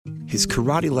His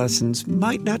karate lessons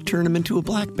might not turn him into a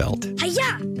black belt.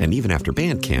 Hi-ya! And even after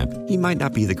band camp, he might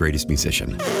not be the greatest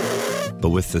musician.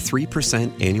 But with the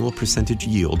 3% annual percentage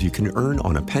yield you can earn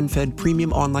on a PenFed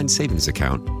premium online savings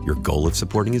account, your goal of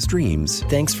supporting his dreams...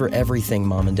 Thanks for everything,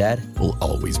 Mom and Dad. ...will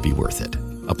always be worth it.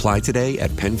 Apply today at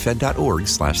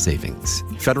PenFed.org/savings.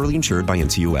 Federally insured by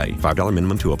NCUA. $5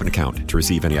 minimum to open account. To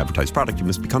receive any advertised product, you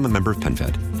must become a member of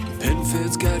PenFed.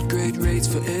 PenFed's got great rates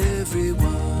for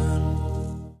everyone.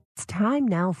 It's time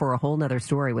now for a whole nother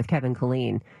story with Kevin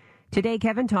Killeen. Today,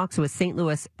 Kevin talks with St.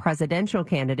 Louis presidential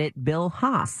candidate Bill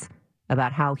Haas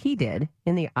about how he did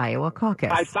in the Iowa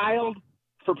caucus. I filed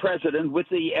for president with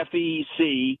the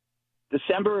FEC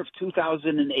December of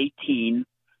 2018,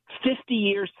 50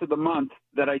 years to the month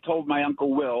that I told my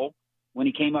Uncle Will when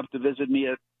he came up to visit me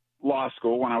at law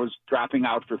school when I was dropping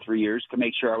out for 3 years to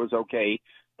make sure I was okay,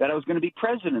 that I was going to be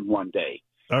president one day.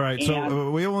 All right,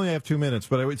 so we only have 2 minutes,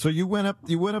 but so you went up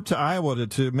to Iowa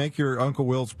to make your Uncle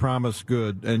Will's promise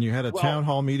good, and you had a town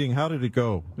hall meeting. How did it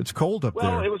go? It's cold up there.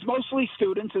 Well, it was mostly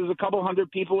students. There was a couple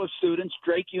hundred people of students,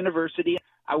 Drake University.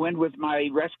 I went with my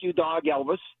rescue dog,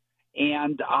 Elvis,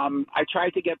 and I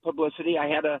tried to get publicity. I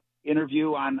had a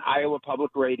interview on Iowa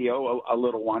Public Radio, a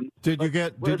little one. Did you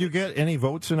get any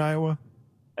votes in Iowa?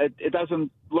 It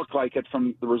doesn't look like it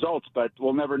from the results, but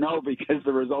we'll never know because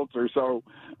the results are so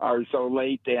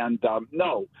late. And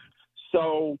no,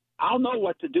 so I'll know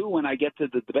what to do when I get to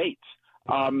the debates.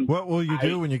 What will you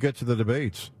do when you get to the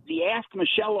debates? Ask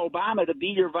Michelle Obama to be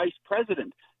your vice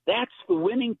president. That's the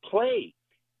winning play.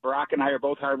 Barack and I are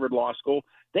both Harvard Law School.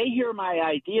 They hear my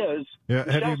ideas. Yeah,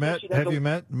 have you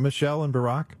met Michelle and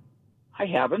Barack? I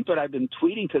haven't, but I've been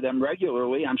tweeting to them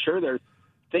regularly. I'm sure they're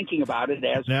thinking about it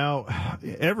as now.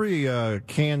 Every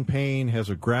campaign has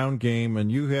a ground game,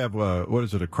 and you have what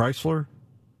is it? A Chrysler?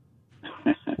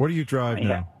 What do you drive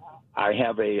now? I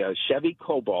have a Chevy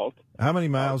Cobalt. How many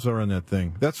miles are on that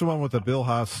thing? That's the one with the Bill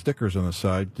Haas stickers on the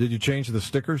side. Did you change the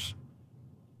stickers?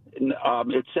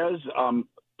 It says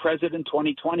President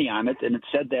 2020 on it, and it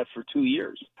said that for 2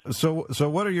 years. So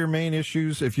what are your main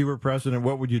issues? If you were president,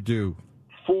 what would you do?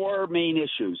 4 main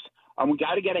issues. We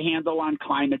got to get a handle on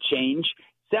climate change.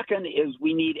 Second is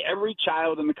we need every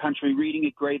child in the country reading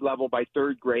at grade level by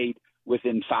 3rd grade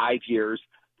within 5 years.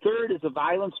 Third is a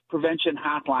violence prevention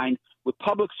hotline with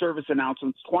public service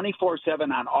announcements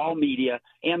 24/7 on all media.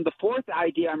 And the fourth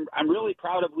idea I'm really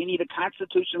proud of, we need a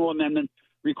constitutional amendment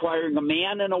requiring a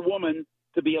man and a woman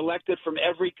to be elected from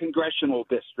every congressional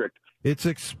district. It's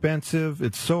expensive.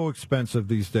 It's so expensive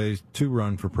these days to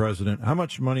run for president. How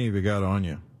much money have you got on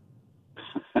you?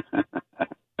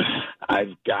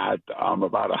 I've got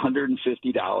about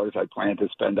 $150 I plan to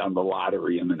spend on the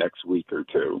lottery in the next week or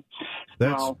two.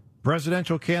 That's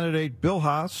presidential candidate Bill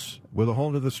Haas. With a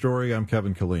whole nother story, I'm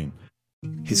Kevin Killeen.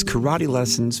 His karate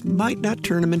lessons might not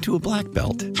turn him into a black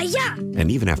belt. Hi-ya!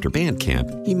 And even after band camp,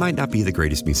 he might not be the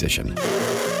greatest musician.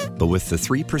 But with the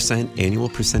 3% annual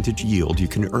percentage yield you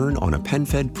can earn on a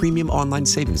PenFed premium online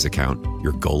savings account,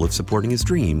 your goal of supporting his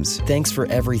dreams... Thanks for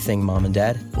everything, Mom and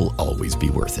Dad. ...will always be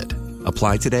worth it.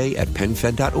 Apply today at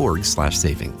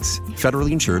PenFed.org/savings.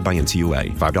 Federally insured by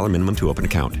NCUA. $5 minimum to open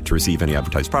account. To receive any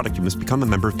advertised product, you must become a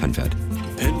member of PenFed.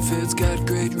 PenFed's got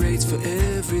great rates for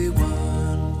everyone.